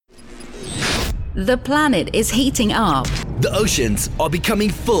The planet is heating up. The oceans are becoming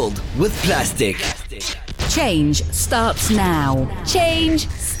filled with plastic. Change starts now. Change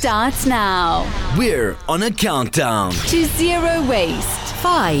starts now. We're on a countdown To zero waste.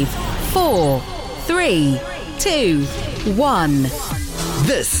 5, 4, 3, 2, 1.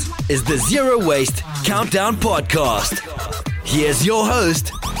 This is the Zero Waste Countdown Podcast. Here's your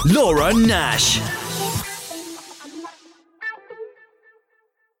host, Laura Nash.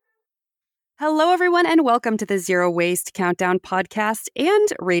 Hello, everyone, and welcome to the Zero Waste Countdown podcast and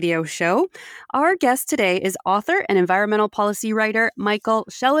radio show. Our guest today is author and environmental policy writer Michael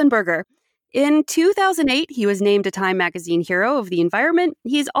Shellenberger. In 2008, he was named a Time Magazine Hero of the Environment.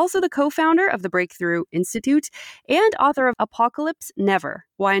 He's also the co-founder of the Breakthrough Institute and author of Apocalypse Never: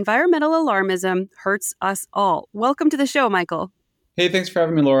 Why Environmental Alarmism Hurts Us All. Welcome to the show, Michael. Hey, thanks for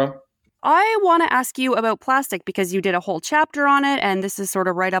having me, Laura. I want to ask you about plastic because you did a whole chapter on it, and this is sort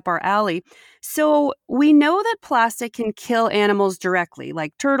of right up our alley. So we know that plastic can kill animals directly,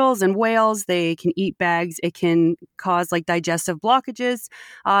 like turtles and whales. They can eat bags. It can cause like digestive blockages.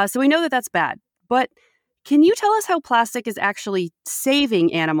 So we know that that's bad. But can you tell us how plastic is actually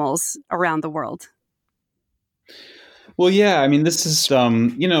saving animals around the world? Well, yeah, I mean, this is, so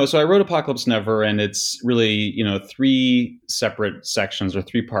I wrote Apocalypse Never, and it's really, three separate sections or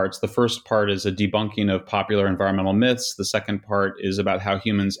three parts. The first part is a debunking of popular environmental myths. The second part is about how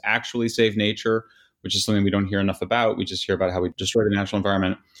humans actually save nature, which is something we don't hear enough about. We just hear about how we destroy the natural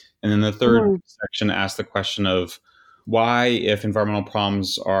environment. And then the third section asks the question of why, if environmental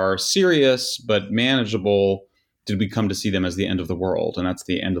problems are serious but manageable, did we come to see them as the end of the world? And that's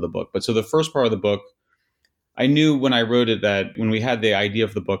the end of the book. But so the first part of the book, I knew when I wrote it that when we had the idea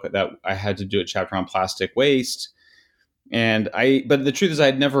of the book that I had to do a chapter on plastic waste. But the truth is I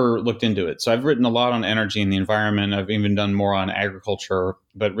had never looked into it. So I've written a lot on energy and the environment. I've even done more on agriculture,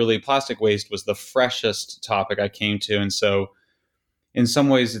 but really plastic waste was the freshest topic I came to. And so in some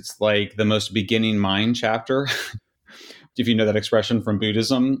ways it's like the most beginning mind chapter, if you know that expression from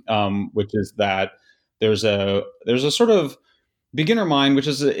Buddhism, which is that there's a sort of beginner mind, which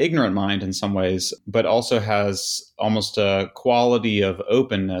is an ignorant mind in some ways, but also has almost a quality of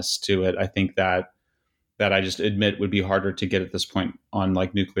openness to it. I think that I just admit would be harder to get at this point on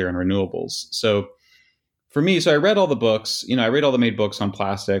like nuclear and renewables. So for me, I read all the books, I read all the made books on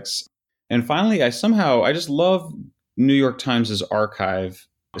plastics. And finally, I just love New York Times' archive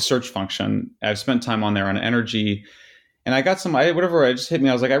search function. I've spent time on there on energy, and I got it just hit me.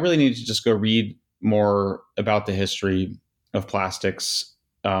 I was like, I really need to just go read more about the history of plastics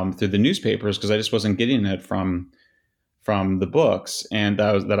through the newspapers, because I just wasn't getting it from the books and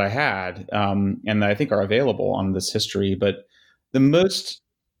that I had and that I think are available on this history. But the most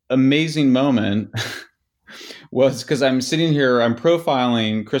amazing moment was because I'm sitting here, I'm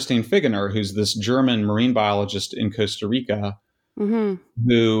profiling Christine Figener, who's this German marine biologist in Costa Rica,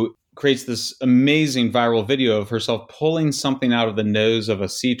 who creates this amazing viral video of herself pulling something out of the nose of a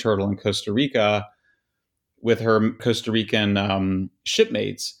sea turtle in Costa Rica with her Costa Rican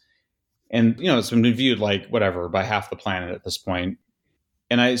shipmates. And, it's been viewed like whatever by half the planet at this point.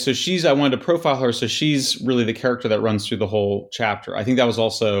 And I wanted to profile her. So she's really the character that runs through the whole chapter. I think that was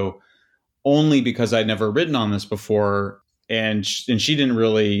also only because I'd never written on this before. And she didn't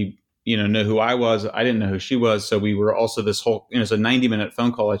really, know who I was. I didn't know who she was. So we were also this whole, it's a 90-minute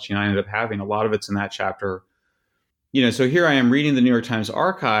phone call that she and I ended up having. A lot of it's in that chapter. So here I am reading the New York Times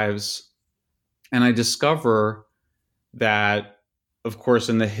archives, and I discover that, of course,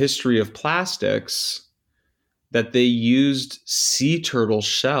 in the history of plastics, that they used sea turtle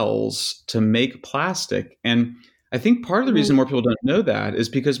shells to make plastic. And I think part of the reason more people don't know that is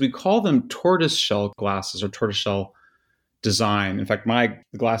because we call them tortoise shell glasses or tortoise shell design. In fact,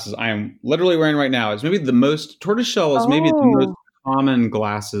 the glasses I am literally wearing right now is maybe the most common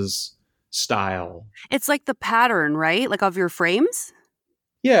glasses style. It's like the pattern, right? Like of your frames?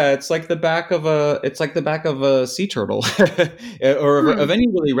 Yeah, it's like the back of a sea turtle or of any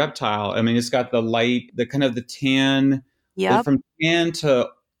really reptile. I mean, it's got the kind of the tan, from tan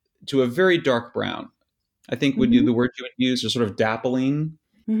to a very dark brown. I think would you the word you would use, or sort of dappling.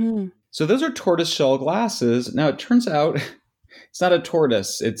 Mm-hmm. So those are tortoise shell glasses. Now it turns out it's not a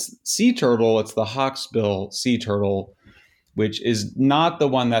tortoise; it's sea turtle. It's the hawksbill sea turtle, which is not the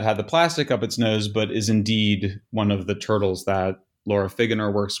one that had the plastic up its nose, but is indeed one of the turtles that Laura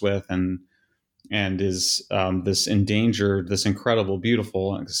Figener works with, and is this endangered, this incredible,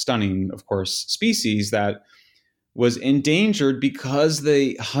 beautiful, stunning, of course, species that was endangered because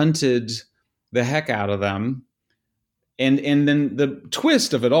they hunted the heck out of them. And then the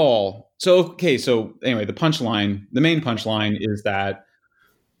twist of it all. So anyway, the main punchline is that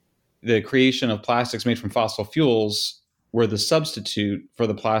the creation of plastics made from fossil fuels were the substitute for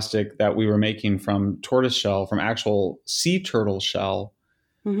the plastic that we were making from tortoise shell, from actual sea turtle shell.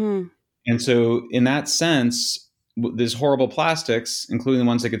 Mm-hmm. And so in that sense, these horrible plastics, including the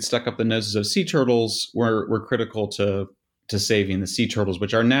ones that get stuck up the noses of sea turtles, were critical to saving the sea turtles,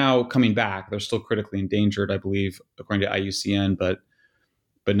 which are now coming back. They're still critically endangered, I believe, according to IUCN, but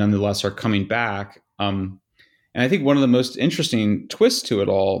nonetheless are coming back. And I think one of the most interesting twists to it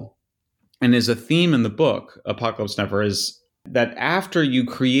all, and is a theme in the book, Apocalypse Never, is that after you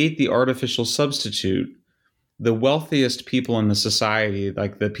create the artificial substitute, the wealthiest people in the society,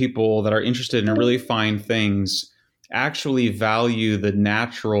 like the people that are interested in really fine things, actually value the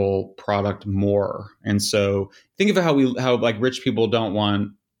natural product more. And so think of how like rich people don't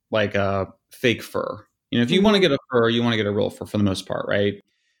want like a fake fur. If you want to get a fur, you want to get a real fur for the most part, right?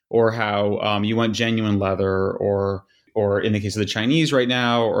 Or how you want genuine leather, or in the case of the Chinese right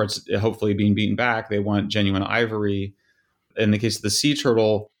now, or it's hopefully being beaten back, they want genuine ivory. In the case of the sea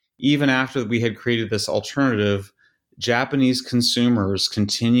turtle, even after we had created this alternative, Japanese consumers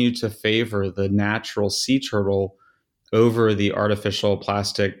continue to favor the natural sea turtle over the artificial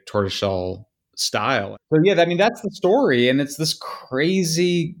plastic tortoiseshell style. So yeah, I mean, that's the story. And it's this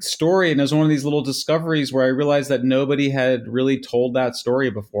crazy story. And it was one of these little discoveries where I realized that nobody had really told that story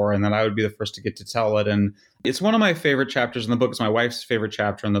before, and that I would be the first to get to tell it. And it's one of my favorite chapters in the book. It's my wife's favorite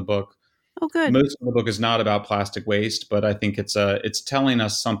chapter in the book. Oh, good. Most of the book is not about plastic waste, but I think it's telling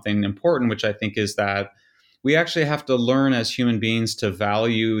us something important, which I think is that we actually have to learn as human beings to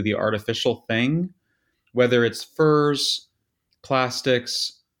value the artificial thing, whether it's furs,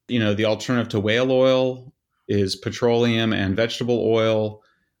 plastics. The alternative to whale oil is petroleum and vegetable oil.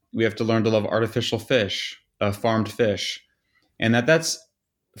 We have to learn to love artificial fish, farmed fish. And that's,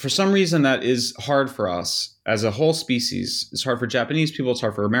 for some reason, that is hard for us as a whole species. It's hard for Japanese people, it's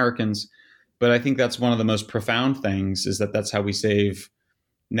hard for Americans. But I think that's one of the most profound things, is that that's how we save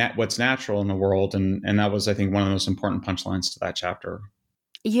what's natural in the world. And that was, I think, one of the most important punchlines to that chapter.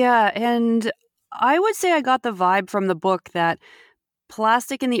 Yeah, and I would say I got the vibe from the book that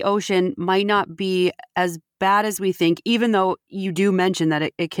plastic in the ocean might not be as bad as we think, even though you do mention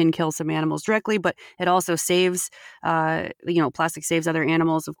that it can kill some animals directly, but it also saves, plastic saves other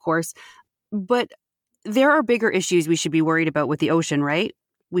animals, of course. But there are bigger issues we should be worried about with the ocean, right?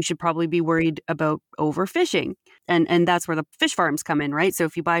 We should probably be worried about overfishing. And that's where the fish farms come in, right? So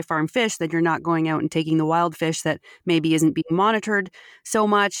if you buy farm fish, then you're not going out and taking the wild fish that maybe isn't being monitored so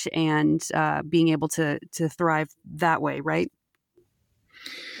much, and being able to thrive that way, right?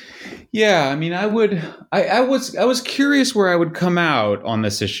 Yeah, I mean, I was curious where I would come out on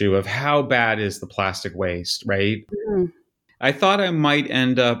this issue of how bad is the plastic waste, right? Mm-hmm. I thought I might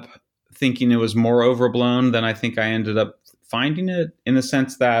end up thinking it was more overblown than I think I ended up finding it, in the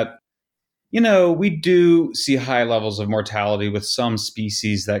sense that, we do see high levels of mortality with some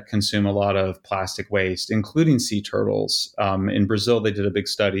species that consume a lot of plastic waste, including sea turtles. In Brazil, they did a big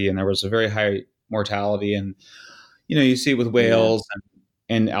study, and there was a very high mortality. And, you see it with whales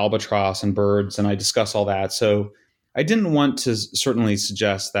and albatross and birds, and I discuss all that. So I didn't want to certainly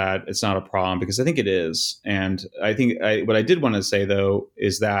suggest that it's not a problem, because I think it is. And I think what I did want to say, though,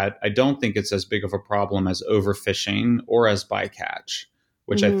 is that I don't think it's as big of a problem as overfishing or as bycatch,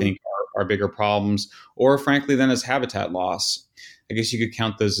 which I think are bigger problems, or frankly, then as habitat loss. I guess you could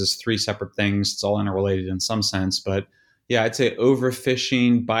count those as three separate things. It's all interrelated in some sense. But yeah, I'd say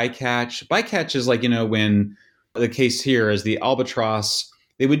overfishing, bycatch. Bycatch is like, when the case here is the albatross.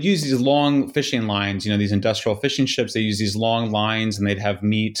 They would use these long fishing lines, these industrial fishing ships. They use these long lines, and they'd have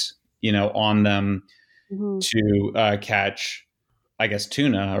meat, on them to catch, I guess,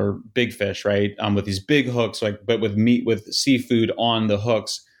 tuna or big fish, right? With these big hooks, but with meat, with seafood on the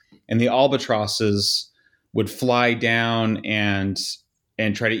hooks. And the albatrosses would fly down and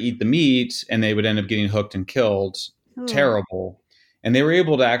try to eat the meat, and they would end up getting hooked and killed. Terrible. And they were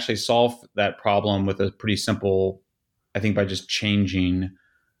able to actually solve that problem with a pretty simple, I think, by just changing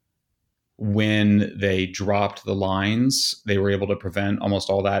when they dropped the lines. They were able to prevent almost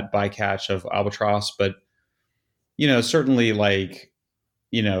all that bycatch of albatross. But, certainly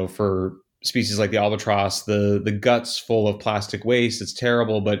for species like the albatross, the gut's full of plastic waste. It's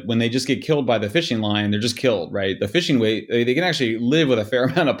terrible. But when they just get killed by the fishing line, they're just killed, right? The fishing waste, they can actually live with a fair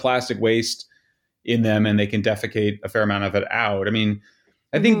amount of plastic waste in them, and they can defecate a fair amount of it out. I mean,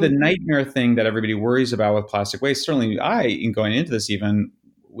 I think the nightmare thing that everybody worries about with plastic waste, certainly in going into this even,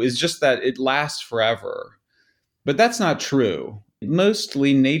 is just that it lasts forever. But that's not true.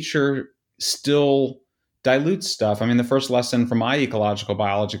 Mostly nature still dilutes stuff. I mean, the first lesson from my ecological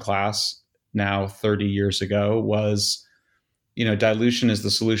biology class, now 30 years ago, was, dilution is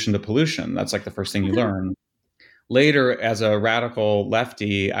the solution to pollution. That's like the first thing you learn. Later, as a radical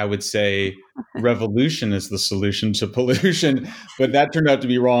lefty, I would say revolution is the solution to pollution. But that turned out to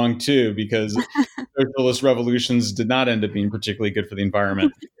be wrong, too, because socialist revolutions did not end up being particularly good for the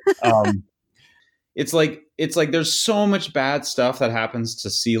environment. It's like there's so much bad stuff that happens to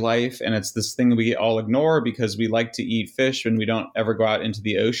sea life. And it's this thing that we all ignore because we like to eat fish and we don't ever go out into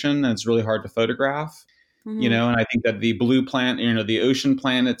the ocean. And it's really hard to photograph. And I think that the Blue Planet, the Ocean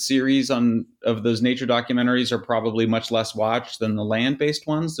Planet series of those nature documentaries are probably much less watched than the land-based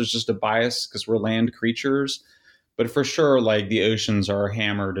ones. There's just a bias because we're land creatures. But for sure, like the oceans are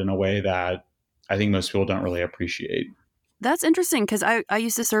hammered in a way that I think most people don't really appreciate. That's interesting because I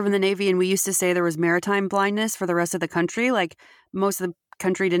used to serve in the Navy and we used to say there was maritime blindness for the rest of the country. Like most of the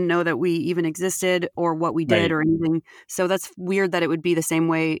country didn't know that we even existed or what we did or anything. So that's weird that it would be the same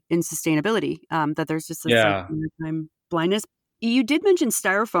way in sustainability, that there's just this maritime blindness. You did mention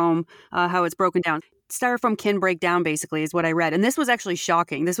styrofoam, how it's broken down. Styrofoam can break down, basically, is what I read. And this was actually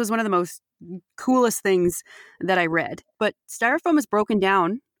shocking. This was one of the most coolest things that I read. But styrofoam is broken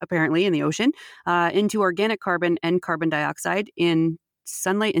down, apparently, in the ocean into organic carbon and carbon dioxide in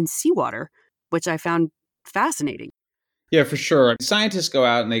sunlight and seawater, which I found fascinating. Yeah, for sure. Scientists go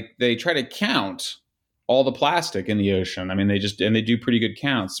out and they try to count all the plastic in the ocean. I mean, they do pretty good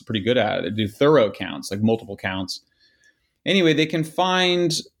counts, pretty good at it. They do thorough counts, like multiple counts. Anyway, they can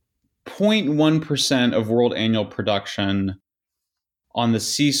find 0.1% of world annual production on the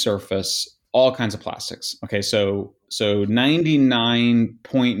sea surface, all kinds of plastics. Okay, so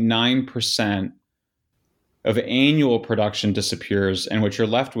 99.9% of annual production disappears, and what you're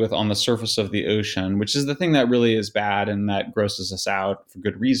left with on the surface of the ocean, which is the thing that really is bad and that grosses us out for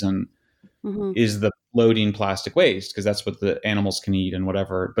good reason, is the floating plastic waste, because that's what the animals can eat and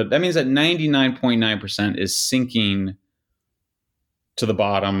whatever. But that means that 99.9% is sinking to the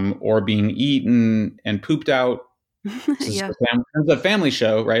bottom or being eaten and pooped out. It's a family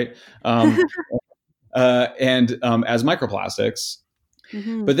show, right? And as microplastics.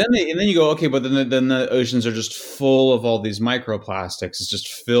 But then you go, okay, but then the oceans are just full of all these microplastics. It's just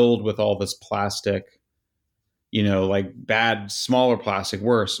filled with all this plastic, like bad, smaller plastic,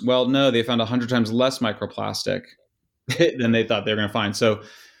 worse. Well, no, they found 100 times less microplastic than they thought they were going to find. So,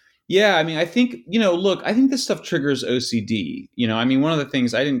 yeah, I mean, I think, I think this stuff triggers OCD. One of the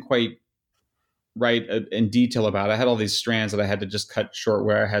things I didn't quite write in detail about, I had all these strands that I had to just cut short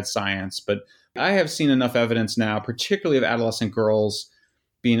where I had science. But I have seen enough evidence now, particularly of adolescent girls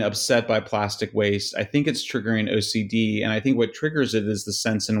being upset by plastic waste. I think it's triggering OCD. And I think what triggers it is the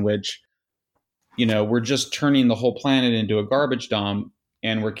sense in which, we're just turning the whole planet into a garbage dump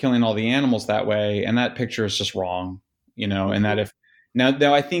and we're killing all the animals that way. And that picture is just wrong, and that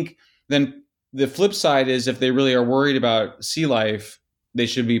now I think then the flip side is if they really are worried about sea life, they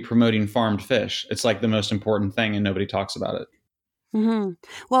should be promoting farmed fish. It's like the most important thing and nobody talks about it.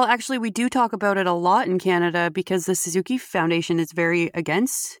 Well, actually, we do talk about it a lot in Canada because the Suzuki Foundation is very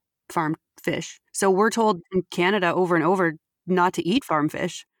against farmed fish. So we're told in Canada over and over not to eat farm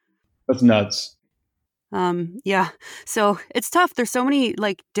fish. That's nuts. Yeah. So it's tough. There's so many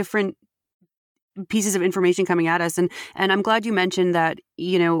different pieces of information coming at us. And I'm glad you mentioned that,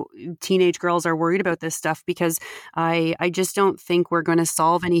 teenage girls are worried about this stuff because I just don't think we're going to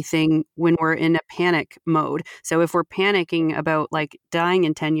solve anything when we're in a panic mode. So if we're panicking about dying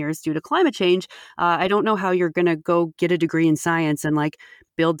in 10 years due to climate change, I don't know how you're going to go get a degree in science and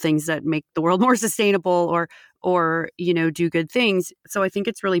build things that make the world more sustainable or do good things. So I think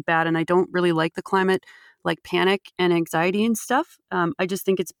it's really bad. And I don't really like the climate, panic and anxiety and stuff. I just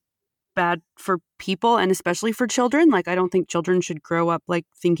think it's bad for people and especially for children. I don't think children should grow up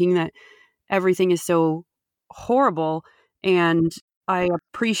thinking that everything is so horrible. And I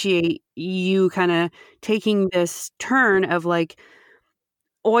appreciate you kind of taking this turn of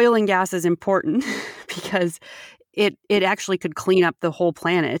oil and gas is important because it actually could clean up the whole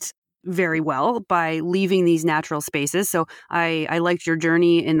planet very well by leaving these natural spaces. So I liked your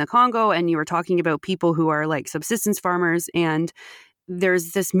journey in the Congo, and you were talking about people who are subsistence farmers, and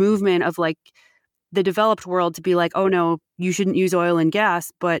there's this movement of the developed world to be oh no, you shouldn't use oil and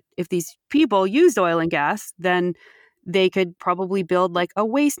gas. But if these people used oil and gas, then they could probably build a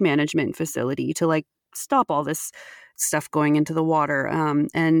waste management facility to stop all this stuff going into the water.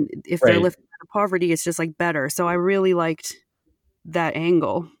 And if they're lifted out of poverty, it's just better. So I really liked that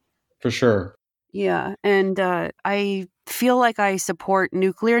angle. For sure. Yeah. And I feel like I support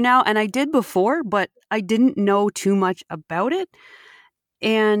nuclear now. And I did before, but I didn't know too much about it.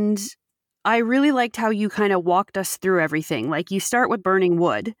 And I really liked how you kind of walked us through everything. You start with burning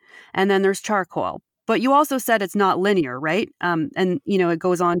wood, and then there's charcoal. But you also said it's not linear, right? And, it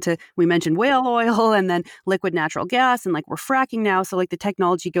goes on to, we mentioned whale oil and then liquid natural gas and like we're fracking now. So like the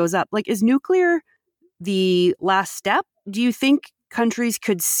technology goes up. Like, is nuclear the last step? Do you think countries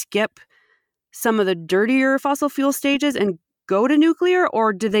could skip some of the dirtier fossil fuel stages and go to nuclear,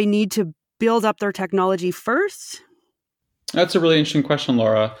 or do they need to build up their technology first? That's a really interesting question,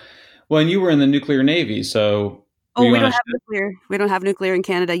 Laura. Well, and you were in the nuclear Navy, so... Oh, we don't have nuclear. We don't have nuclear in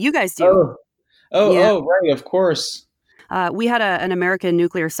Canada. You guys do. Oh, right, of course. We had an American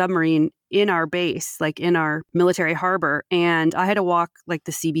nuclear submarine in our base, like in our military harbor, and I had to walk like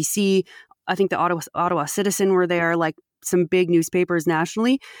the CBC. I think the Ottawa Citizen were there, like some big newspapers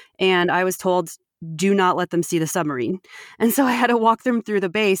nationally, and I was told, do not let them see the submarine. And so I had to walk them through the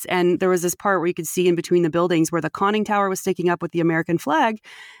base, and there was this part where you could see in between the buildings where the conning tower was sticking up with the American flag,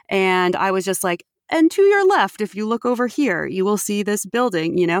 and I was just like, and to your left, if you look over here, you will see this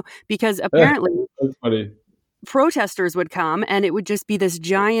building, because apparently that's funny. Protesters would come and it would just be this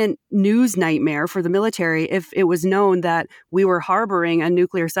giant news nightmare for the military if it was known that we were harboring a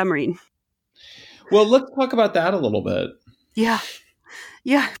nuclear submarine. Well, let's talk about that a little bit. Yeah.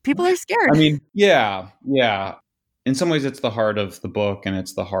 People are scared. I mean, yeah. In some ways, it's the heart of the book, and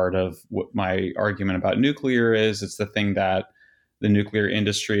it's the heart of what my argument about nuclear is. It's the thing that the nuclear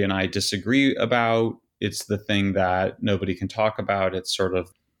industry and I disagree about. It's the thing that nobody can talk about. It's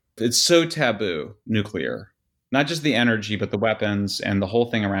so taboo, nuclear. Not just the energy, but the weapons and the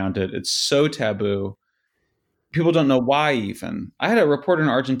whole thing around it. It's so taboo. People don't know why even. I had a reporter in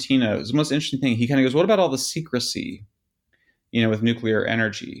Argentina. It was the most interesting thing. He kind of goes, what about all the secrecy, with nuclear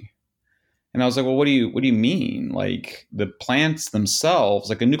energy? And I was like, well, what do you mean? Like the plants themselves,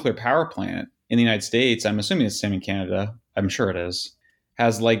 like a nuclear power plant in the United States, I'm assuming it's the same in Canada, I'm sure it is,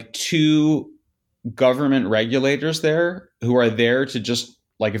 has like 2 government regulators there who are there to just,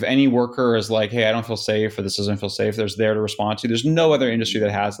 like, if any worker is like, hey, I don't feel safe or this doesn't feel safe, there's there to respond to. There's no other industry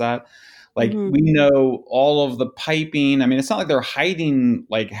that has that. Like, we know all of the piping. I mean, it's not like they're hiding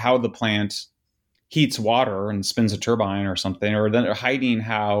like how the plant heats water and spins a turbine or something, or then they're hiding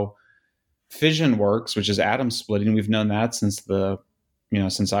how fission works, which is atom splitting. We've known that since since the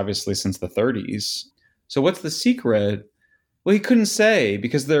 30s. So what's the secret? Well, he couldn't say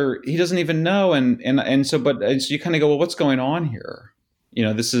because he doesn't even know. So you kind of go, well, what's going on here?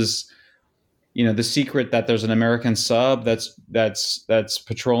 This is, the secret that there's an American sub that's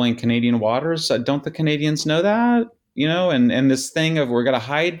patrolling Canadian waters. Don't the Canadians know that? And this thing of we're going to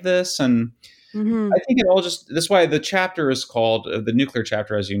hide this. And I think it all that's why the chapter is called, the nuclear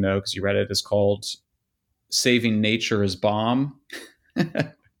chapter, as you know, because you read it, is called Saving Nature is Bomb.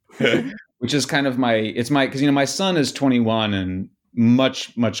 Which is kind of because my son is 21 and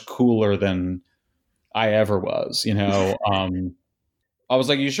much, much cooler than I ever was, I was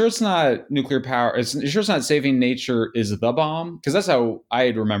like, you sure it's not nuclear power? You sure it's not saving nature is the bomb? Because that's how I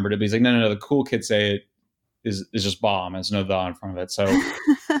had remembered it. But he's like, no, the cool kids say it is just bomb. There's no the in front of it. So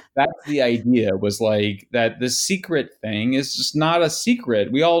that's the idea, was like that the secret thing is just not a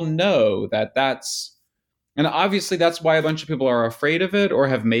secret. We all know that's, and obviously that's why a bunch of people are afraid of it or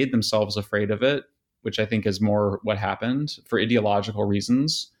have made themselves afraid of it, which I think is more what happened for ideological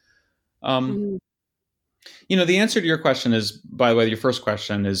reasons. The answer to your question is, by the way, your first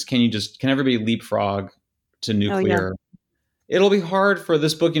question is, can everybody leapfrog to nuclear? Oh, yeah. It'll be hard for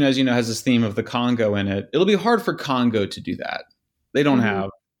this book, as has this theme of the Congo in it. It'll be hard for Congo to do that. They don't have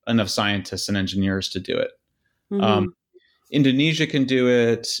enough scientists and engineers to do it. Indonesia can do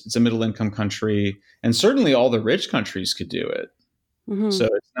it. It's a middle income country. And certainly all the rich countries could do it. So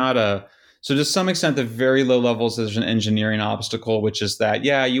it's not so to some extent, the very low levels, there's an engineering obstacle, which is that,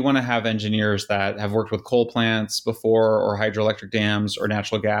 you want to have engineers that have worked with coal plants before, or hydroelectric dams, or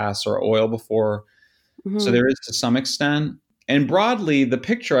natural gas, or oil before. So there is to some extent. And broadly, the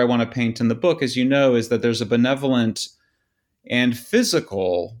picture I want to paint in the book, as you know, is that there's a benevolent and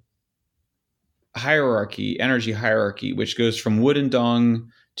physical energy hierarchy, which goes from wood and dung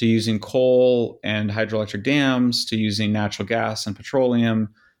to using coal and hydroelectric dams, to using natural gas and petroleum,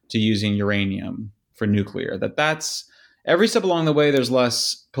 to using uranium for nuclear. That's every step along the way, there's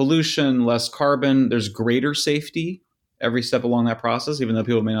less pollution, less carbon, there's greater safety every step along that process, even though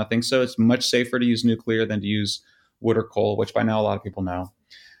people may not think so. It's much safer to use nuclear than to use wood or coal, which by now a lot of people know.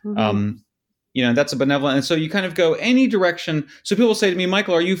 That's a benevolent. And so you kind of go any direction. So people say to me,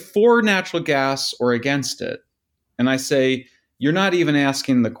 Michael, are you for natural gas or against it? And I say, you're not even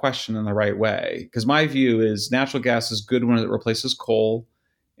asking the question in the right way. Because my view is natural gas is good when it replaces coal,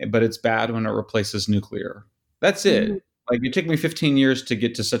 but it's bad when it replaces nuclear. That's it. Like, it took me 15 years to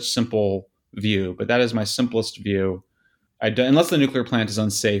get to such simple view, but that is my simplest view. unless the nuclear plant is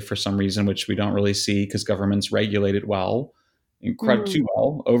unsafe for some reason, which we don't really see because governments regulate it well, too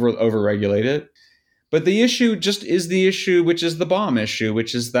well, over-regulate it. But the issue just is the issue, which is the bomb issue,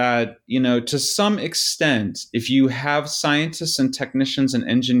 which is that, to some extent, if you have scientists and technicians and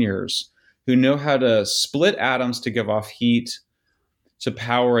engineers who know how to split atoms to give off heat to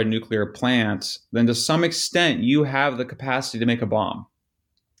power a nuclear plant, then to some extent you have the capacity to make a bomb.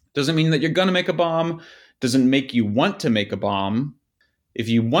 Doesn't mean that you're going to make a bomb, doesn't make you want to make a bomb. If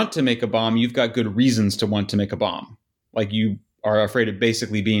you want to make a bomb, you've got good reasons to want to make a bomb. Like you are afraid of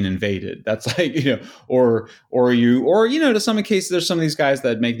basically being invaded. That's like, or to some cases, there's some of these guys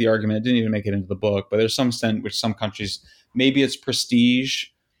that make the argument, it didn't even make it into the book, but there's some extent which some countries, maybe it's prestige,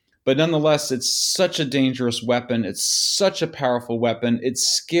 but nonetheless, it's such a dangerous weapon. It's such a powerful weapon. It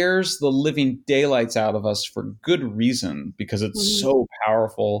scares the living daylights out of us for good reason, because it's so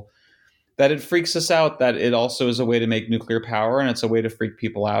powerful that it freaks us out, that it also is a way to make nuclear power, and it's a way to freak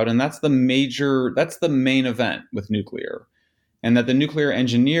people out. And that's the main event with nuclear. And that the nuclear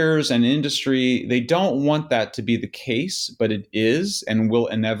engineers and industry, they don't want that to be the case, but it is and will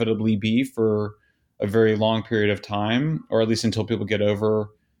inevitably be for a very long period of time, or at least until people get over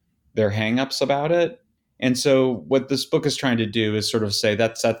their hangups about it. And so what this book is trying to do is sort of say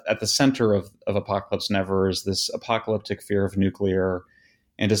that's at the center of Apocalypse Never is this apocalyptic fear of nuclear.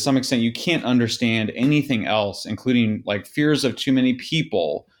 And to some extent, you can't understand anything else, including like fears of too many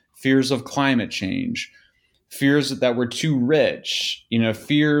people, fears of climate change, fears that we're too rich,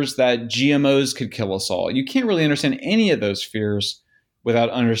 fears that GMOs could kill us all. You can't really understand any of those fears without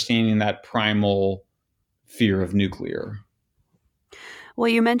understanding that primal fear of nuclear. Well,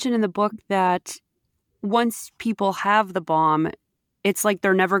 you mentioned in the book that once people have the bomb, it's like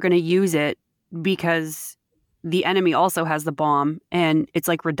they're never going to use it because the enemy also has the bomb, and it's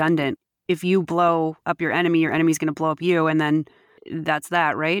like redundant. If you blow up your enemy's going to blow up you, and then that's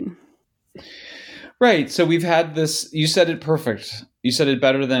that, right? Right. So we've had this. You said it perfect. You said it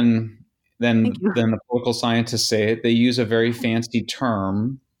better than the political scientists say it. They use a very fancy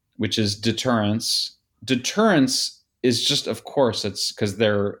term, which is deterrence. Deterrence is just, of course, it's because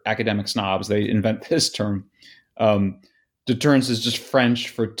they're academic snobs. They invent this term. Deterrence is just French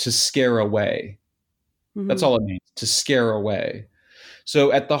for to scare away. Mm-hmm. That's all it means, to scare away.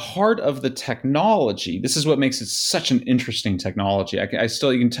 So at the heart of the technology, this is what makes it such an interesting technology. You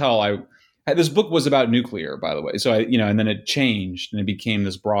can tell this book was about nuclear, by the way. So and then it changed and it became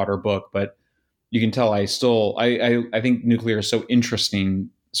this broader book. But you can tell I think nuclear is so interesting,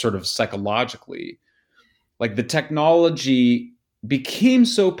 sort of psychologically. Like the technology became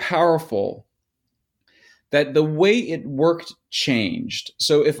so powerful that the way it worked changed.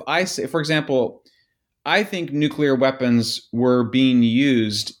 So if I say, for example, I think nuclear weapons were being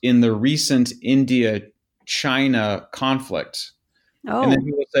used in the recent India-China conflict. Oh. And then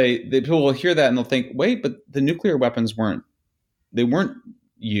people will hear that and they'll think, wait, but the nuclear weapons weren't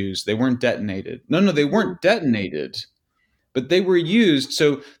used. They weren't detonated. No, they weren't detonated, but they were used.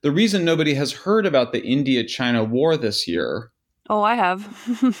 So the reason nobody has heard about the India-China war this year. Oh, I have.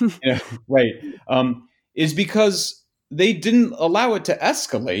 Right. Is because they didn't allow it to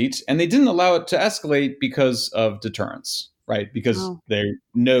escalate, and they didn't allow it to escalate because of deterrence, right? Because they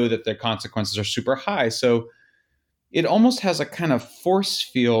know that their consequences are super high. So it almost has a kind of force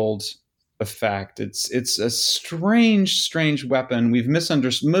field effect. It's a strange weapon. We've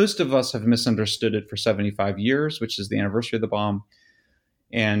misunderstood. Most of us have misunderstood it for 75 years, which is the anniversary of the bomb.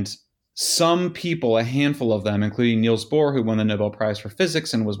 And some people, a handful of them, including Niels Bohr, who won the Nobel Prize for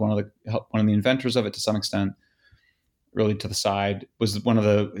Physics and was one of the inventors of it to some extent, really to the side,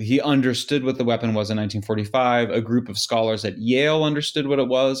 he understood what the weapon was in 1945. A group of scholars at Yale understood what it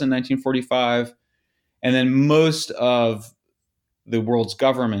was in 1945. And then most of the world's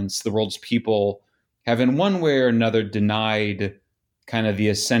governments, the world's people, have in one way or another denied kind of the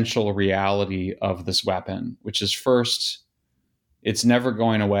essential reality of this weapon, which is first, it's never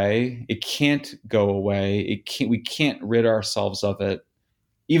going away. It can't go away. We can't rid ourselves of it,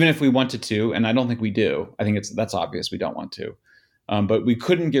 even if we wanted to. And I don't think we do. I think that's obvious. We don't want to. But we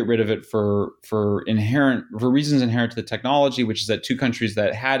couldn't get rid of it for reasons inherent to the technology, which is that two countries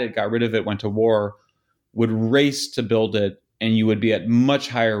that had it, got rid of it, went to war, would race to build it, and you would be at much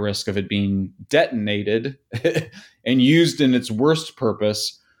higher risk of it being detonated and used in its worst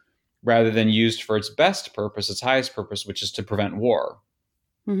purpose rather than used for its best purpose, its highest purpose, which is to prevent war.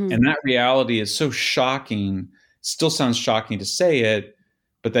 Mm-hmm. And that reality is so shocking, still sounds shocking to say it,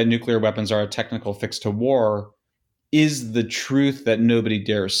 but that nuclear weapons are a technical fix to war is the truth that nobody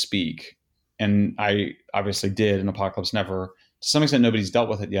dares speak. And I obviously did in Apocalypse Never. To some extent, nobody's dealt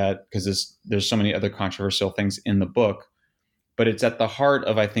with it yet because there's so many other controversial things in the book. but it's at the heart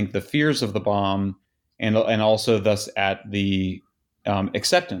of, I think, the fears of the bomb, and also thus at the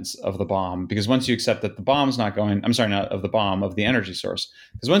acceptance of the bomb. Because once you accept that the bomb's not going, I'm sorry, not of the bomb, of the energy source.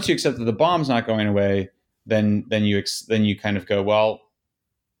 Because once you accept that the bomb's not going away, then you kind of go, well,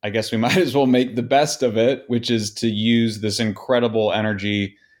 I guess we might as well make the best of it, which is to use this incredible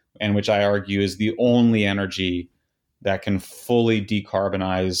energy, and which I argue is the only energy that can fully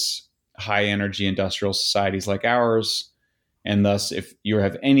decarbonize high energy industrial societies like ours. And thus, if you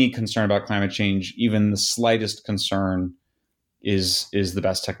have any concern about climate change, even the slightest concern is the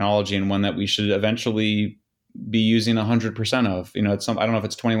best technology, and one that we should eventually be using 100% of. You know, I don't know if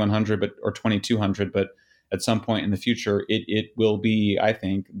it's 2100 or 2200, but at some point in the future, it will be, I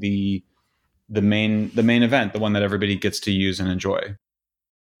think, the main event, the one that everybody gets to use and enjoy.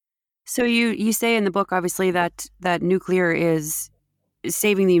 So you say in the book, obviously, that nuclear is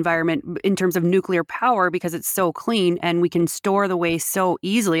saving the environment in terms of nuclear power because it's so clean and we can store the waste so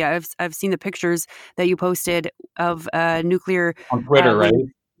easily. I've seen the pictures that you posted of nuclear on Twitter, right?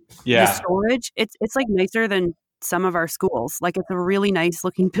 Yeah, the storage. It's like nicer than some of our schools. Like, it's a really nice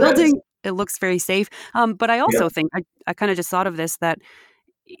looking building. It looks very safe. But I also think I kind of just thought of this, that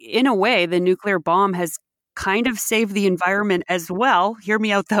in a way the nuclear bomb has kind of saved the environment as well. Hear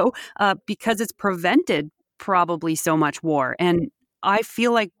me out though, because it's prevented probably so much war. And I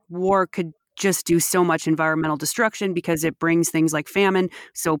feel like war could just do so much environmental destruction because it brings things like famine.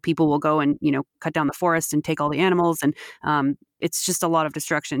 So people will go and, cut down the forest and take all the animals. And it's just a lot of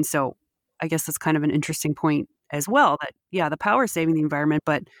destruction. So I guess that's kind of an interesting point as well, that, the power is saving the environment,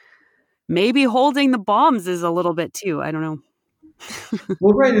 but maybe holding the bombs is a little bit too. I don't know.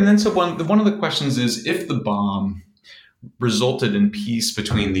 Well, right. And then so one of the questions is, if the bomb resulted in peace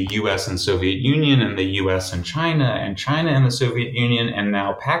between the U.S. and Soviet Union, and the U.S. and China and the Soviet Union, and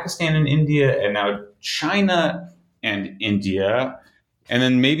now Pakistan and India, and now China and India, and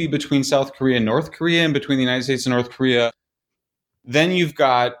then maybe between South Korea and North Korea, and between the United States and North Korea, then you've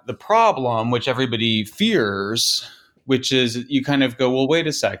got the problem, which everybody fears, which is you kind of go, well, wait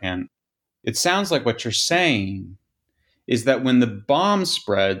a second. It sounds like what you're saying is that when the bomb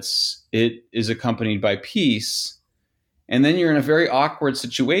spreads, it is accompanied by peace. And then you're in a very awkward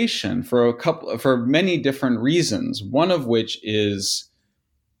situation for many different reasons, one of which is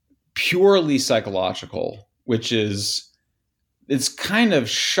purely psychological, which is it's kind of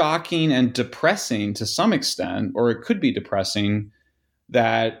shocking and depressing to some extent, or it could be depressing,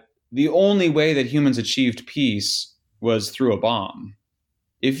 that the only way that humans achieved peace was through a bomb.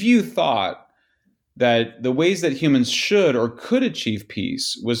 If you thought that the ways that humans should or could achieve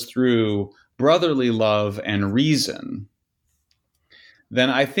peace was through brotherly love and reason, then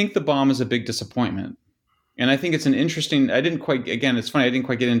I think the bomb is a big disappointment. And I think it's it's funny, I didn't quite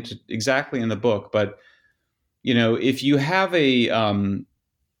get into exactly in the book, but, if you have a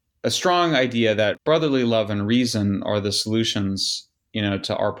strong idea that brotherly love and reason are the solutions,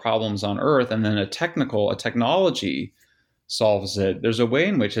 to our problems on Earth, and then a technology solves it, there's a way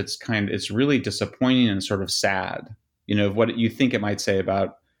in which it's really disappointing and sort of sad, what you think it might say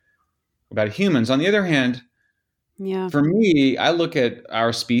about humans. On the other hand, for me, I look at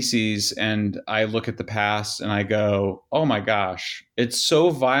our species and I look at the past and I go, oh my gosh, it's so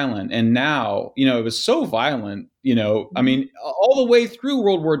violent. And now, it was so violent, I mean, all the way through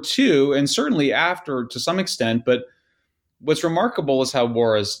World War II and certainly after to some extent. But what's remarkable is how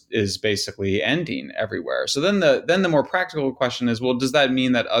war is basically ending everywhere. So then the more practical question is, well, does that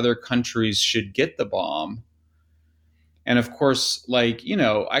mean that other countries should get the bomb? And of course, I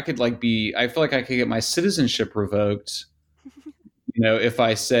feel like I could get my citizenship revoked, if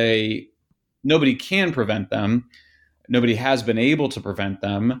I say nobody can prevent them, nobody has been able to prevent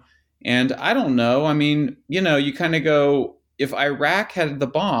them. And I don't know. I mean, you kind of go, if Iraq had the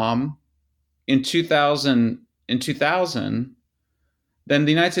bomb in 2000, then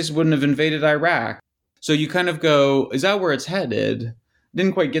the United States wouldn't have invaded Iraq. So you kind of go, is that where it's headed?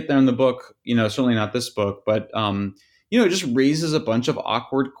 Didn't quite get there in the book, certainly not this book, but it just raises a bunch of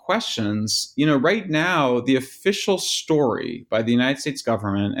awkward questions. Right now, the official story by the United States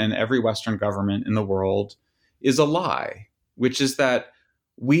government and every Western government in the world is a lie, which is that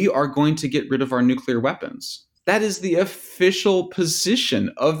we are going to get rid of our nuclear weapons. That is the official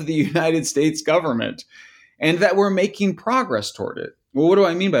position of the United States government, and that we're making progress toward it. Well, what do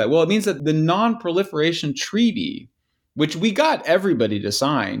I mean by that? Well, it means that the Non-Proliferation Treaty, which we got everybody to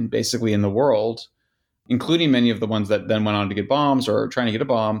sign basically in the world, including many of the ones that then went on to get bombs or trying to get a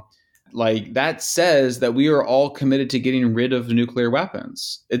bomb, that says that we are all committed to getting rid of nuclear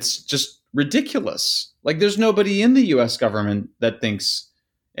weapons. It's just ridiculous. There's nobody in the U.S. government that thinks,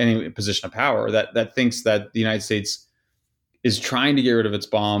 any position of power, that thinks that the United States is trying to get rid of its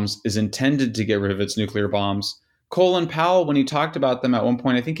bombs, is intended to get rid of its nuclear bombs. Colin Powell, when he talked about them at one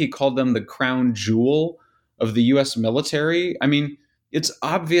point, I think he called them the crown jewel of the US military. I mean, it's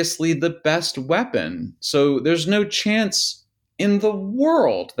obviously the best weapon. So there's no chance in the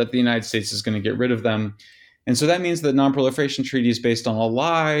world that the United States is going to get rid of them. And so that means that non-proliferation treaty is based on a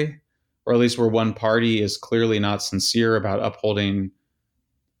lie, or at least where one party is clearly not sincere about upholding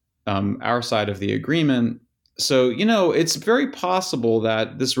our side of the agreement. So, it's very possible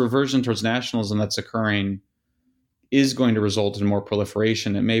that this reversion towards nationalism that's occurring is going to result in more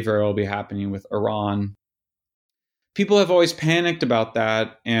proliferation. It may very well be happening with Iran. People have always panicked about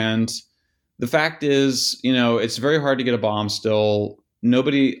that. And the fact is, it's very hard to get a bomb still.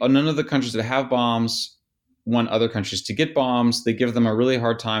 None of the countries that have bombs want other countries to get bombs. They give them a really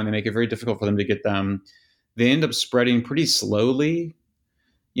hard time. They make it very difficult for them to get them. They end up spreading pretty slowly.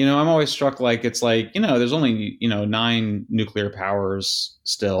 I'm always struck there's only, 9 nuclear powers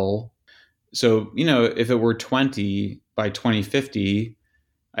still. So, if it were 20 by 2050,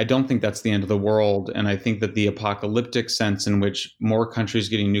 I don't think that's the end of the world. And I think that the apocalyptic sense in which more countries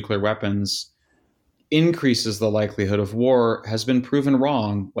getting nuclear weapons increases the likelihood of war has been proven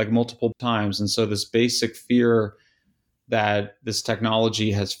wrong like multiple times. And so this basic fear that this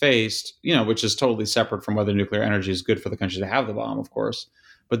technology has faced, which is totally separate from whether nuclear energy is good for the country to have the bomb, of course.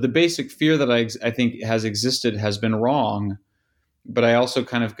 But the basic fear that I think has existed has been wrong. But I also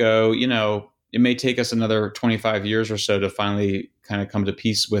kind of go, it may take us another 25 years or so to finally kind of come to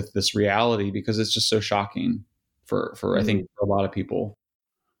peace with this reality, because it's just so shocking for I think, for a lot of people.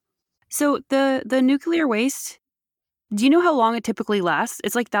 So the nuclear waste, do you know how long it typically lasts?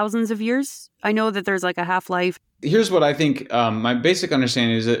 It's like thousands of years. I know that there's like a half-life. Here's what I think. My basic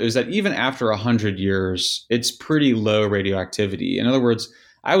understanding is that even after 100 years, it's pretty low radioactivity. In other words,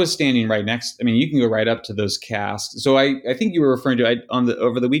 I was standing right next. I mean, you can go right up to those casks. So I think you were referring to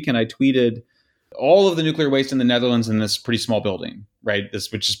over the weekend. I tweeted all of the nuclear waste in the Netherlands in this pretty small building, right?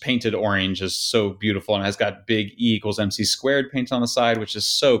 Which is painted orange, is so beautiful and has got big E equals MC squared painted on the side, which is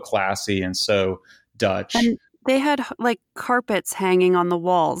so classy and so Dutch. And they had like carpets hanging on the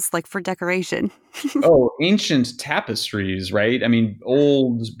walls, like for decoration. Oh, ancient tapestries, right? I mean,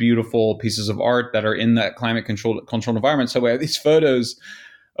 old, beautiful pieces of art that are in that climate controlled environment. So we have these photos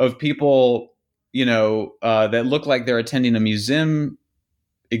of people, that look like they're attending a museum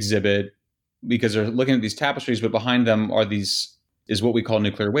exhibit because they're looking at these tapestries, but behind them is what we call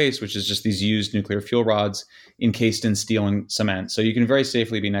nuclear waste, which is just these used nuclear fuel rods encased in steel and cement. So you can very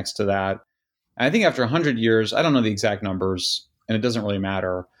safely be next to that. And I think after 100 years, I don't know the exact numbers, and it doesn't really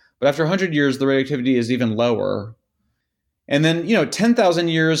matter, but after 100 years, the radioactivity is even lower. And then, 10,000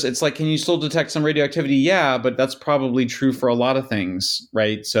 years, it's like, can you still detect some radioactivity? Yeah, but that's probably true for a lot of things,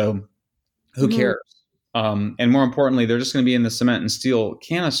 right? So who cares? And more importantly, they're just going to be in the cement and steel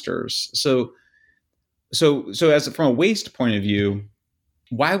canisters. So as from a waste point of view,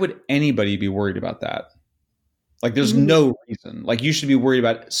 why would anybody be worried about that? Like, there's no reason. Like, you should be worried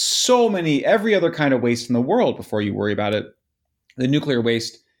about every other kind of waste in the world before you worry about it. The nuclear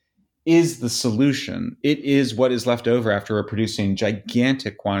waste is the solution. It is what is left over after we're producing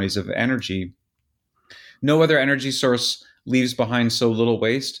gigantic quantities of energy. No other energy source leaves behind so little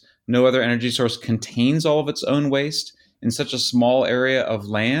waste. No other energy source contains all of its own waste in such a small area of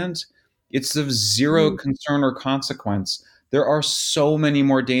land. It's of zero concern or consequence. There are so many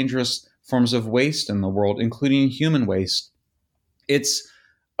more dangerous forms of waste in the world, including human waste. It's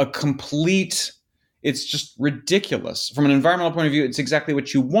just ridiculous. From an environmental point of view, it's exactly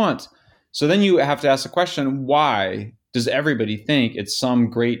what you want. So then you have to ask the question, why does everybody think it's some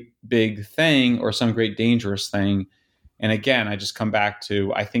great big thing or some great dangerous thing? And again, I just come back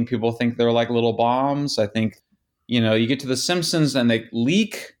to, I think people think they're like little bombs. I think, you get to The Simpsons and they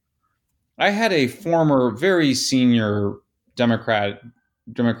leak. I had a former very senior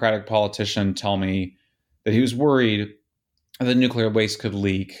Democratic politician tell me that he was worried that nuclear waste could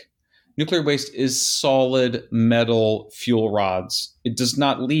leak. Nuclear waste is solid metal fuel rods. It does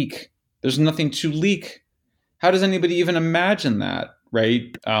not leak. There's nothing to leak. How does anybody even imagine that,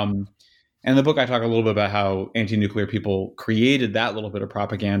 right? And in the book, I talk a little bit about how anti-nuclear people created that little bit of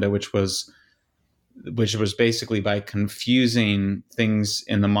propaganda, which was basically by confusing things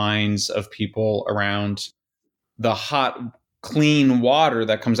in the minds of people around the hot, clean water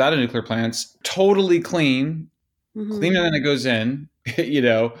that comes out of nuclear plants, totally clean, cleaner than it goes in,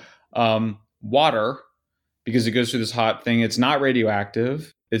 water, because it goes through this hot thing. It's not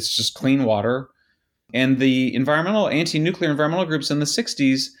radioactive. It's just clean water. And the anti-nuclear environmental groups in the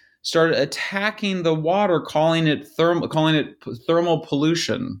 60s started attacking the water, calling it thermal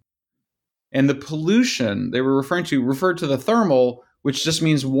pollution. And the pollution they were referred to the thermal, which just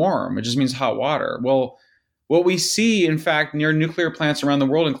means warm. It just means hot water. Well, what we see, in fact, near nuclear plants around the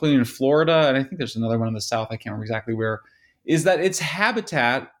world, including in Florida, and I think there's another one in the South, I can't remember exactly where, is that it's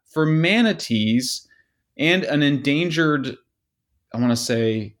habitat for manatees and an endangered, I want to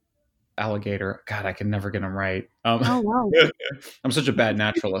say, alligator. God, I can never get them right. Wow. I'm such a bad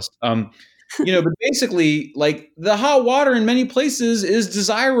naturalist. But basically, like, the hot water in many places is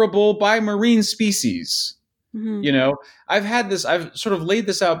desirable by marine species. Mm-hmm. I've sort of laid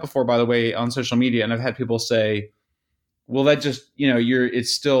this out before, by the way, on social media, and I've had people say, well, that just,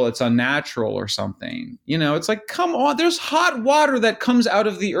 it's unnatural or something. It's like, come on, there's hot water that comes out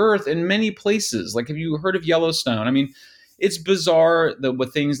of the earth in many places. Like, have you heard of Yellowstone? I mean, it's bizarre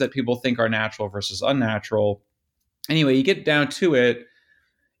with things that people think are natural versus unnatural. Anyway, you get down to it,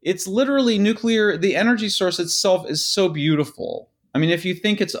 it's literally nuclear. The energy source itself is so beautiful. I mean, if you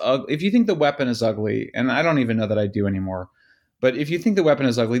think the weapon is ugly, and I don't even know that I do anymore, but if you think the weapon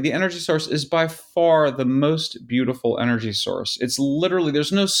is ugly, the energy source is by far the most beautiful energy source. It's literally,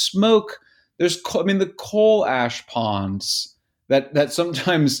 there's no smoke. The coal ash ponds that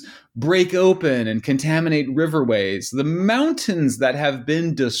sometimes break open and contaminate riverways, the mountains that have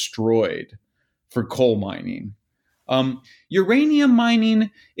been destroyed for coal mining. Uranium mining,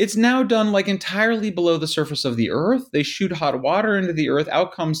 it's now done like entirely below the surface of the earth. They shoot hot water into the earth.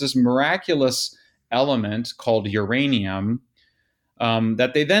 Out comes this miraculous element called uranium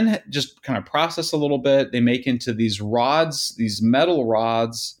that they then just kind of process a little bit. They make into these rods, these metal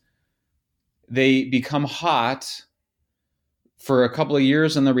rods. They become hot for a couple of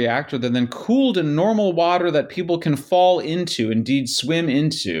years in the reactor. They're then cooled in normal water that people can fall into, indeed swim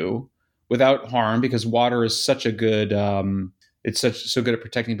into, without harm, because water is such a good, so good at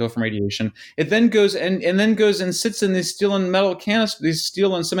protecting people from radiation. It then goes and sits in these steel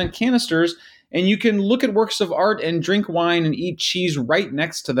and cement canisters, and you can look at works of art and drink wine and eat cheese right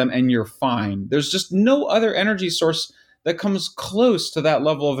next to them, and you're fine. There's just no other energy source that comes close to that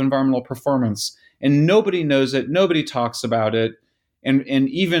level of environmental performance, and nobody knows it. Nobody talks about it, and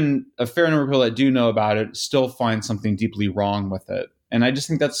even a fair number of people that do know about it still find something deeply wrong with it. And I just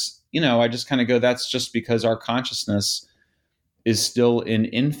think that's, I just kind of go, that's just because our consciousness is still in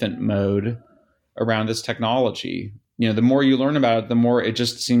infant mode around this technology. The more you learn about it, the more it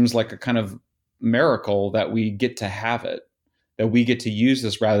just seems like a kind of miracle that we get to have it, that we get to use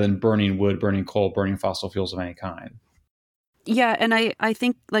this rather than burning wood, burning coal, burning fossil fuels of any kind. Yeah, and I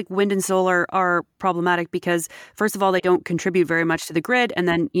think like wind and solar are problematic because, first of all, they don't contribute very much to the grid. And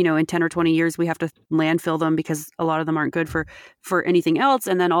then, in 10 or 20 years, we have to landfill them because a lot of them aren't good for anything else.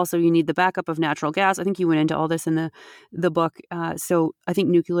 And then also you need the backup of natural gas. I think you went into all this in the book. So I think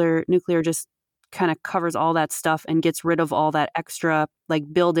nuclear just kind of covers all that stuff and gets rid of all that extra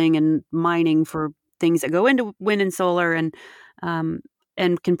like building and mining for things that go into wind and solar and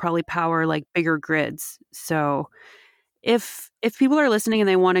can probably power like bigger grids. So if people are listening and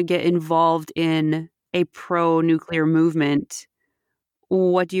they want to get involved in a pro-nuclear movement,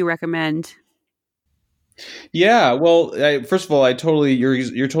 what do you recommend? Yeah, well, first of all, you're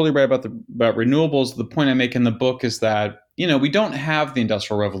totally right about renewables. The point I make in the book is that, we don't have the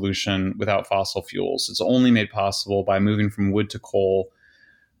Industrial Revolution without fossil fuels. It's only made possible by moving from wood to coal.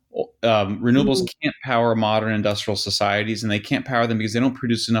 Renewables can't power modern industrial societies, and they can't power them because they don't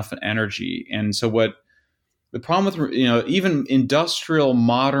produce enough energy. And so the problem with, even industrial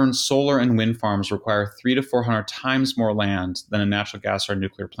modern solar and wind farms require 300 to 400 times more land than a natural gas or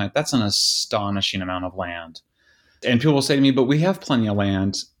nuclear plant. That's an astonishing amount of land. And people will say to me, but we have plenty of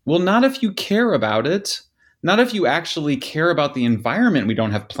land. Well, not if you care about it. Not if you actually care about the environment. We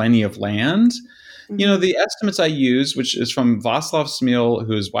don't have plenty of land. Mm-hmm. The estimates I use, which is from Václav Smil,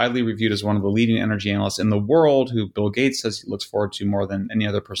 who is widely reviewed as one of the leading energy analysts in the world, who Bill Gates says he looks forward to more than any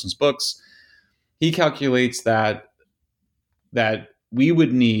other person's books. He calculates that we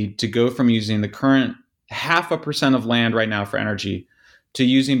would need to go from using the current 0.5% of land right now for energy to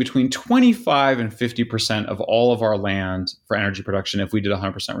using between 25 and 50% of all of our land for energy production if we did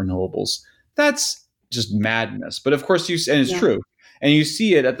 100% renewables. That's just madness. But of course, it's true, and you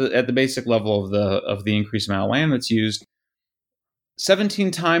see it at the basic level of the increased amount of land that's used. 17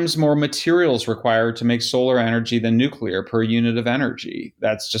 times more materials required to make solar energy than nuclear per unit of energy.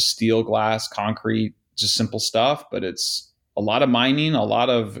 That's just steel, glass, concrete, just simple stuff. But it's a lot of mining, a lot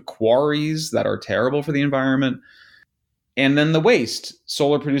of quarries that are terrible for the environment. And then the waste.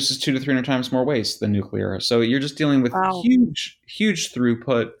 Solar produces 200 to 300 times more waste than nuclear. So you're just dealing with huge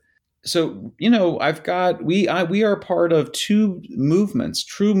throughput. So, we are part of two movements,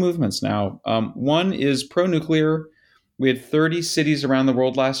 true movements now. One is pro-nuclear, We had 30 cities around the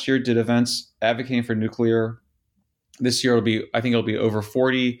world last year did events advocating for nuclear. This year I think it'll be over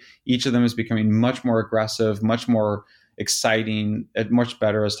 40. Each of them is becoming much more aggressive, much more exciting, much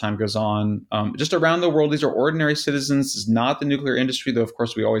better as time goes on. Just around the world, these are ordinary citizens. This is not the nuclear industry, though, of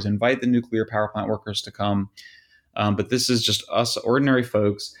course, we always invite the nuclear power plant workers to come. But this is just us ordinary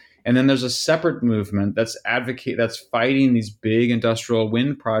folks. And then there's a separate movement that's fighting these big industrial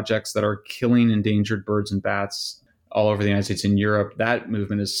wind projects that are killing endangered birds and bats all over the United States and Europe. That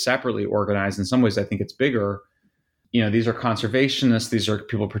movement is separately organized. In some ways, I think it's bigger. These are conservationists. These are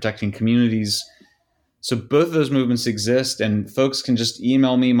people protecting communities. So both of those movements exist, and folks can just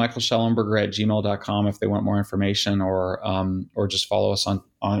email me, michaelschellenberger@gmail.com, if they want more information, or just follow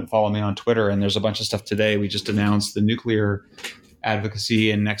me on Twitter. And there's a bunch of stuff today. We just announced the nuclear advocacy,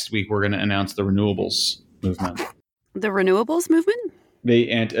 and next week we're going to announce the renewables movement. The renewables movement?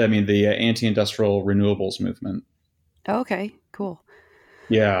 The anti-industrial renewables movement. Oh, okay, cool.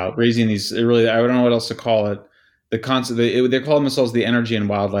 Yeah, raising these. I don't know what else to call it. The concept. They call themselves the Energy and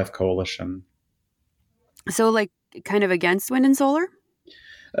Wildlife Coalition. So, like, kind of against wind and solar?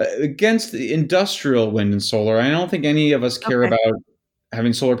 Against the industrial wind and solar. I don't think any of us care about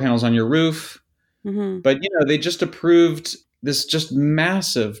having solar panels on your roof. Mm-hmm. But, they just approved this just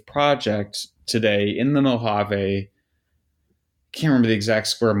massive project today in the Mojave. Can't remember the exact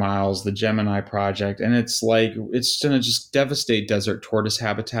square miles, the Gemini project. And it's going to just devastate desert tortoise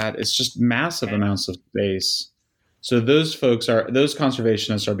habitat. It's just massive amounts of space. So those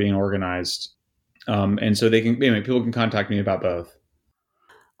conservationists are being organized. And so people can contact me about both.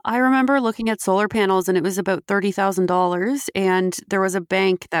 I remember looking at solar panels, and it was about $30,000, and there was a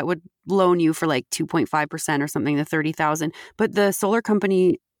bank that would loan you for like 2.5% or something to $30,000. But the solar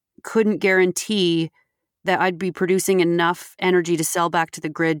company couldn't guarantee that I'd be producing enough energy to sell back to the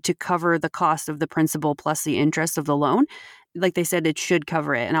grid to cover the cost of the principal plus the interest of the loan. Like they said, it should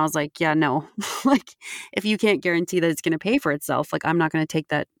cover it. And I was like, yeah, no, like if you can't guarantee that it's going to pay for itself, like I'm not going to take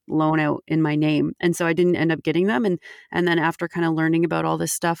that loan out in my name. And so I didn't end up getting them. And then after kind of learning about all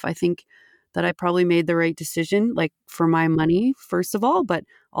this stuff, I think that I probably made the right decision, like for my money, first of all, but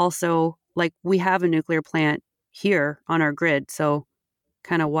also like we have a nuclear plant here on our grid. So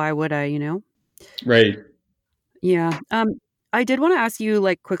kind of why would I, Right. Yeah. I did want to ask you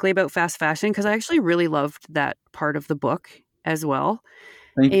like quickly about fast fashion, because I actually really loved that part of the book as well.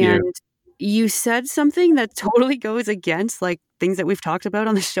 Thank you. And you said something that totally goes against like things that we've talked about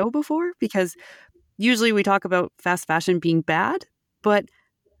on the show before, because usually we talk about fast fashion being bad, but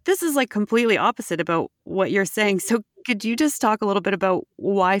this is like completely opposite about what you're saying. So could you just talk a little bit about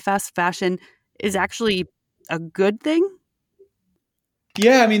why fast fashion is actually a good thing?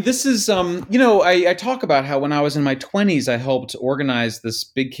 Yeah, I mean, this is, I talk about how when I was in my 20s, I helped organize this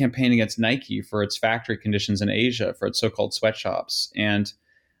big campaign against Nike for its factory conditions in Asia, for its so-called sweatshops. And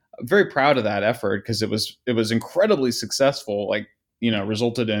I'm very proud of that effort because it was incredibly successful,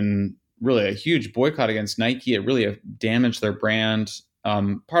 resulted in really a huge boycott against Nike. It really damaged their brand.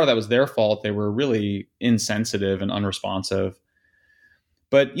 Part of that was their fault. They were really insensitive and unresponsive.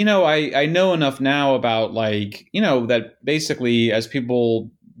 But, I know enough now about that basically as people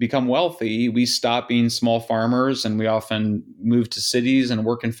become wealthy, we stop being small farmers and we often move to cities and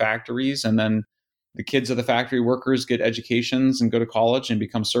work in factories. And then the kids of the factory workers get educations and go to college and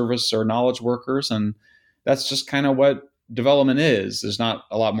become service or knowledge workers. And that's just kind of what development is. There's not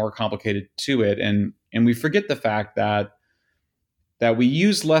a lot more complicated to it. And we forget the fact that we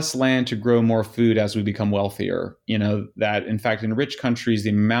use less land to grow more food as we become wealthier. That in fact, in rich countries,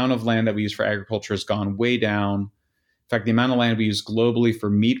 the amount of land that we use for agriculture has gone way down. In fact, the amount of land we use globally for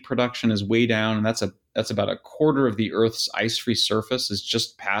meat production is way down. And that's about a quarter of the Earth's ice-free surface is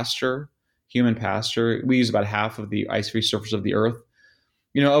just pasture, human pasture. We use about half of the ice-free surface of the Earth,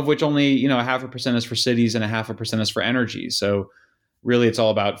 of which only, 0.5% is for cities and 0.5% is for energy. So really it's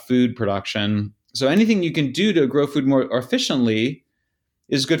all about food production. So anything you can do to grow food more efficiently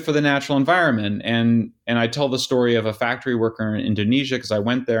is good for the natural environment. And I tell the story of a factory worker in Indonesia because I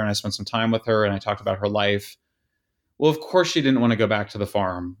went there and I spent some time with her and I talked about her life. Well, of course she didn't want to go back to the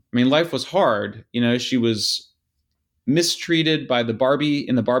farm. I mean, life was hard. She was mistreated by the Barbie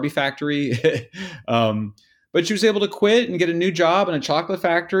factory. But she was able to quit and get a new job in a chocolate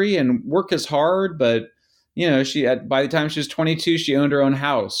factory and work as hard. But, by the time she was 22, she owned her own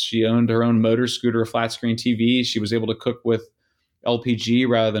house. She owned her own motor scooter, flat screen TV. She was able to cook with LPG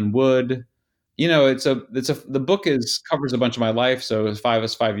rather than wood. The book covers a bunch of my life. So it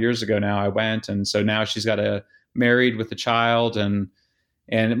was 5 years ago now I went. And so now she's got married with a child and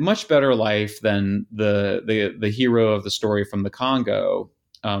a much better life than the hero of the story from the Congo,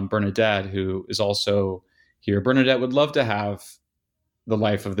 Bernadette, who is also here. Bernadette would love to have the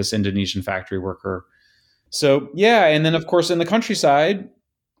life of this Indonesian factory worker. So, yeah. And then, of course, in the countryside,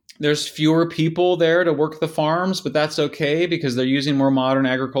 there's fewer people there to work the farms, but that's okay because they're using more modern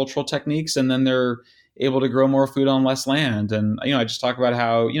agricultural techniques, and then they're able to grow more food on less land. And, I just talk about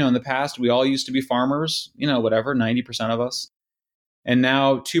how, in the past, we all used to be farmers, 90% of us. And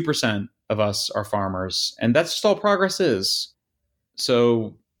now 2% of us are farmers. And that's just all progress is.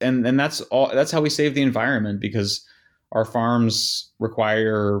 So, and that's how we save the environment, because our farms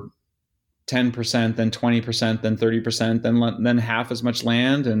require 10%, then 20%, then 30%, then half as much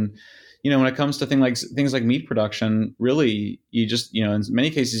land. And, when it comes to things like meat production, really, you just, in many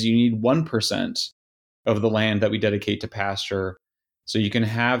cases, you need 1% of the land that we dedicate to pasture. So you can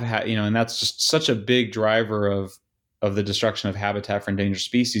have, and that's just such a big driver of the destruction of habitat for endangered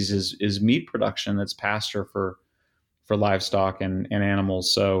species is meat production. That's pasture for livestock and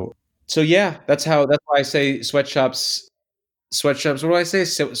animals. So yeah, that's why I say sweatshops. What do I say?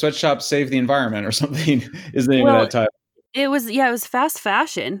 Sweatshops save the environment or something is the name of that title. It was fast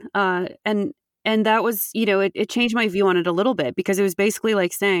fashion. And that was, it changed my view on it a little bit, because it was basically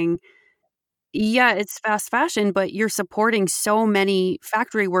like saying, yeah, it's fast fashion, but you're supporting so many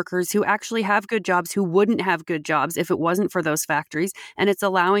factory workers who actually have good jobs, who wouldn't have good jobs if it wasn't for those factories. And it's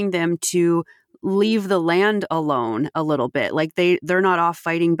allowing them to leave the land alone a little bit. Like they're not off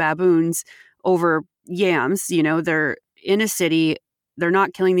fighting baboons over yams. They're in a city. They're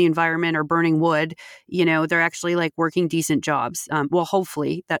not killing the environment or burning wood. They're actually like working decent jobs. Well,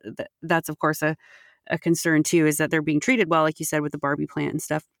 hopefully that's of course a concern too, is that they're being treated well, like you said, with the Barbie plant and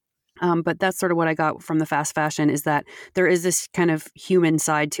stuff. But that's sort of what I got from the fast fashion, is that there is this kind of human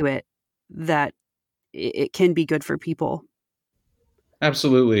side to it, that it can be good for people.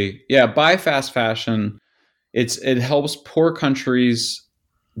 Absolutely. Yeah. Buy fast fashion. It helps poor countries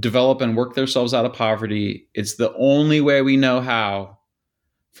develop and work themselves out of poverty. It's the only way we know how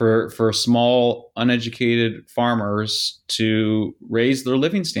for small, uneducated farmers to raise their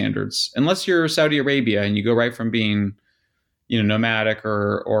living standards. Unless you're Saudi Arabia and you go right from being nomadic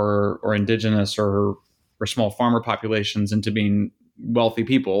or indigenous or small farmer populations into being wealthy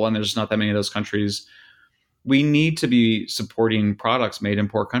people, and there's not that many of those countries. We need to be supporting products made in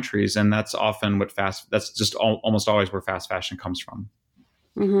poor countries, and that's often that's just almost always where fast fashion comes from.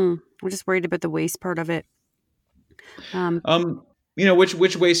 Mm-hmm. We're just worried about the waste part of it.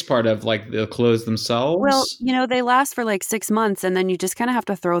 Which waste part of, like, the clothes themselves? Well, they last for like 6 months, and then you just kind of have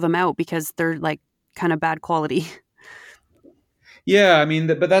to throw them out because they're like kind of bad quality. Yeah,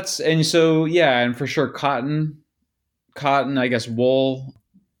 but that's, and so, yeah, and for sure, cotton, I guess, wool,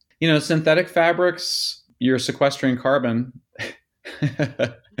 synthetic fabrics, you're sequestering carbon.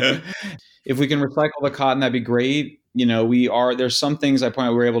 If we can recycle the cotton, that'd be great. There's some things I point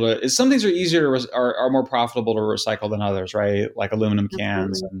out we're able to, some things are easier are more profitable to recycle than others, right? Like aluminum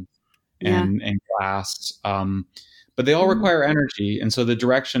cans and glass. But they all require energy. And so the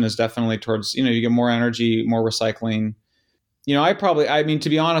direction is definitely towards, you get more energy, more recycling. To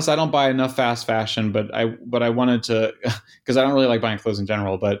be honest, I don't buy enough fast fashion, but I wanted to, because I don't really like buying clothes in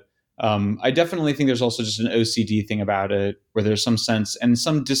general, but I definitely think there's also just an OCD thing about it, where there's some sense and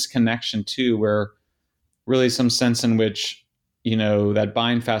some disconnection too, where really some sense in which, that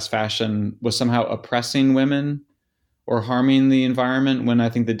buying fast fashion was somehow oppressing women or harming the environment, when I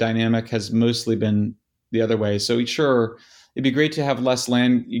think the dynamic has mostly been the other way. So sure, it'd be great to have less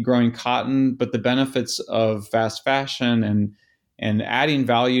land growing cotton, but the benefits of fast fashion and adding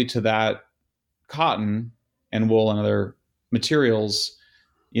value to that cotton and wool and other materials,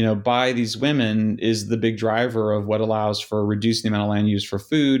 by these women is the big driver of what allows for reducing the amount of land used for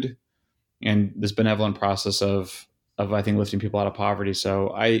food and this benevolent process of I think lifting people out of poverty.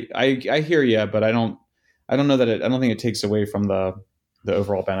 So I hear you, but I don't know that I don't think it takes away from the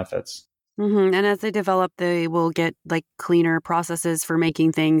overall benefits. Mm-hmm. And as they develop, they will get like cleaner processes for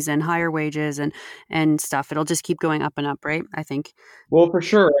making things and higher wages and stuff. It'll just keep going up and up, right? I think. Well, for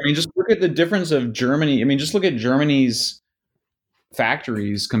sure. Just look at the difference of Germany. Just look at Germany's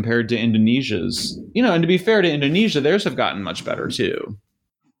factories compared to Indonesia's. And to be fair to Indonesia, theirs have gotten much better too.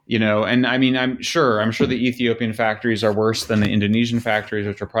 And I'm sure the Ethiopian factories are worse than the Indonesian factories,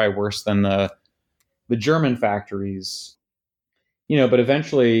 which are probably worse than the German factories. But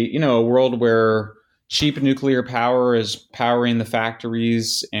eventually, a world where cheap nuclear power is powering the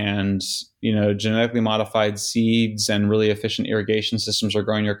factories and, genetically modified seeds and really efficient irrigation systems are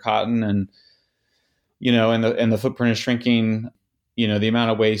growing your cotton and the footprint is shrinking, the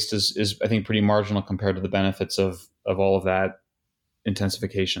amount of waste is I think pretty marginal compared to the benefits of all of that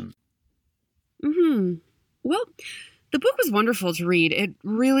intensification. Mm-hmm. Well, The book was wonderful to read. It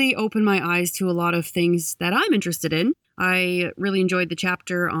really opened my eyes to a lot of things that I'm interested in. I really enjoyed the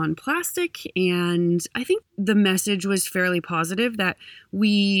chapter on plastic, and I think the message was fairly positive that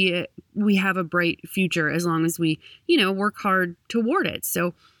we have a bright future as long as we, work hard toward it.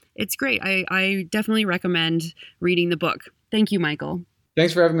 So it's great. I definitely recommend reading the book. Thank you, Michael.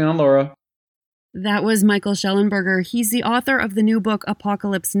 Thanks for having me on, Laura. That was Michael Schellenberger. He's the author of the new book,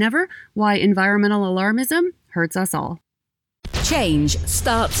 Apocalypse Never: Why Environmental Alarmism Hurts Us All. Change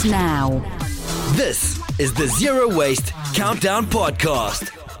starts now. This is the Zero Waste Countdown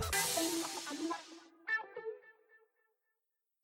Podcast.